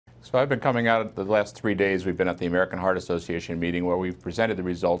So I've been coming out of the last 3 days. We've been at the American Heart Association meeting where we've presented the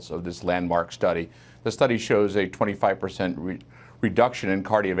results of this landmark study. The study shows a 25% reduction in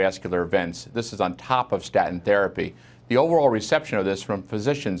cardiovascular events. This is on top of statin therapy. The overall reception of this from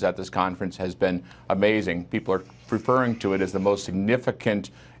physicians at this conference has been amazing. People are referring to it as the most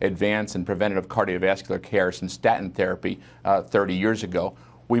significant advance in preventative cardiovascular care since statin therapy 30 years ago.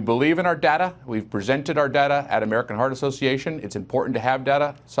 We believe in our data. We've presented our data at American Heart Association. It's important to have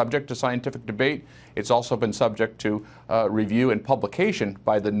data subject to scientific debate. It's also been subject to review and publication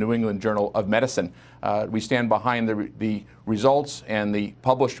by the New England Journal of Medicine. We stand behind the results and the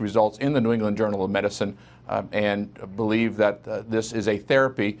published results in the New England Journal of Medicine and believe that this is a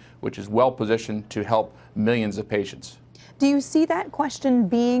therapy which is well positioned to help millions of patients. Do you see that question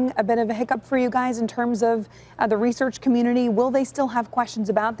being a bit of a hiccup for you guys in terms of the research community? Will they still have questions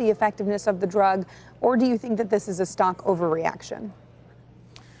about the effectiveness of the drug, or do you think that this is a stock overreaction?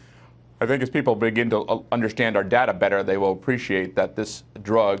 I think as people begin to understand our data better, they will appreciate that this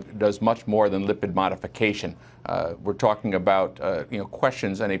drug does much more than lipid modification. We're talking about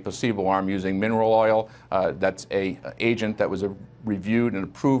questions in a placebo arm using mineral oil. That's a agent that was reviewed and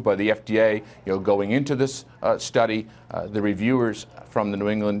approved by the FDA. Going into this study, the reviewers from the New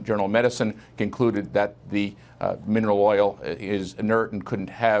England Journal of Medicine concluded that the mineral oil is inert and couldn't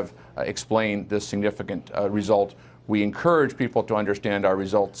have explained this significant result. We encourage people to understand our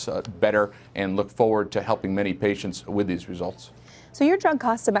results better and look forward to helping many patients with these results. So your drug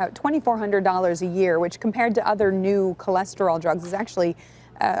costs about $2,400 a year, which compared to other new cholesterol drugs is actually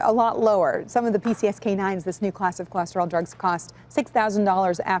a lot lower. Some of the PCSK9s, this new class of cholesterol drugs, cost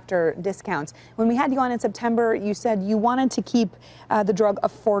 $6,000 after discounts. When we had you on in September, you said you wanted to keep the drug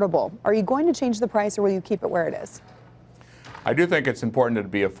affordable. Are you going to change the price, or will you keep it where it is? I do think it's important to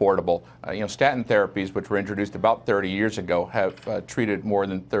be affordable. Statin therapies, which were introduced about 30 years ago, have treated more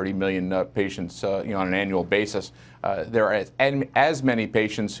than 30 million patients on an annual basis. There are as many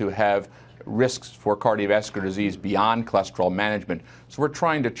patients who have risks for cardiovascular disease beyond cholesterol management. So we're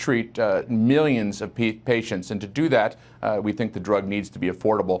trying to treat millions of patients, and to do that, we think the drug needs to be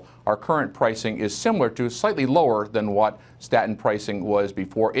affordable. Our current pricing is similar to, slightly lower than what statin pricing was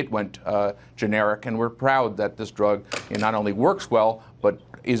before it went generic, and we're proud that this drug not only works well, but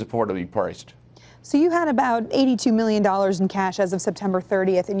is affordably priced. So you had about $82 million in cash as of September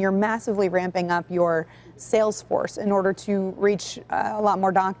 30th, and you're massively ramping up your sales force in order to reach a lot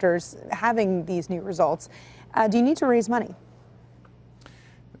more doctors having these new results. Do you need to raise money?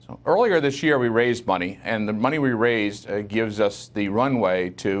 So earlier this year, we raised money, and the money we raised gives us the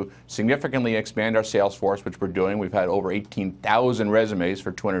runway to significantly expand our sales force, which we're doing. We've had over 18,000 resumes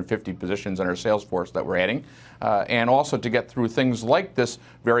for 250 positions on our sales force that we're adding, and also to get through things like this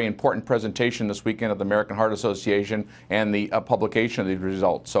very important presentation this weekend at the American Heart Association and the publication of these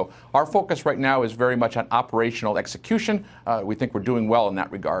results. So our focus right now is very much on operational execution. We think we're doing well in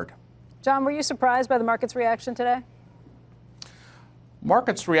that regard. John, were you surprised by the market's reaction today?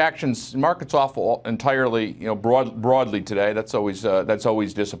 Markets off entirely, broadly today. That's always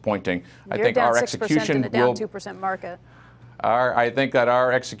disappointing. I think our execution in a down 2% market. I think that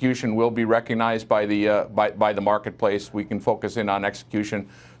our execution will be recognized by the marketplace. We can focus in on execution.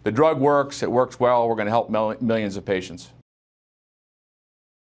 The drug works. It works well. We're going to help millions of patients.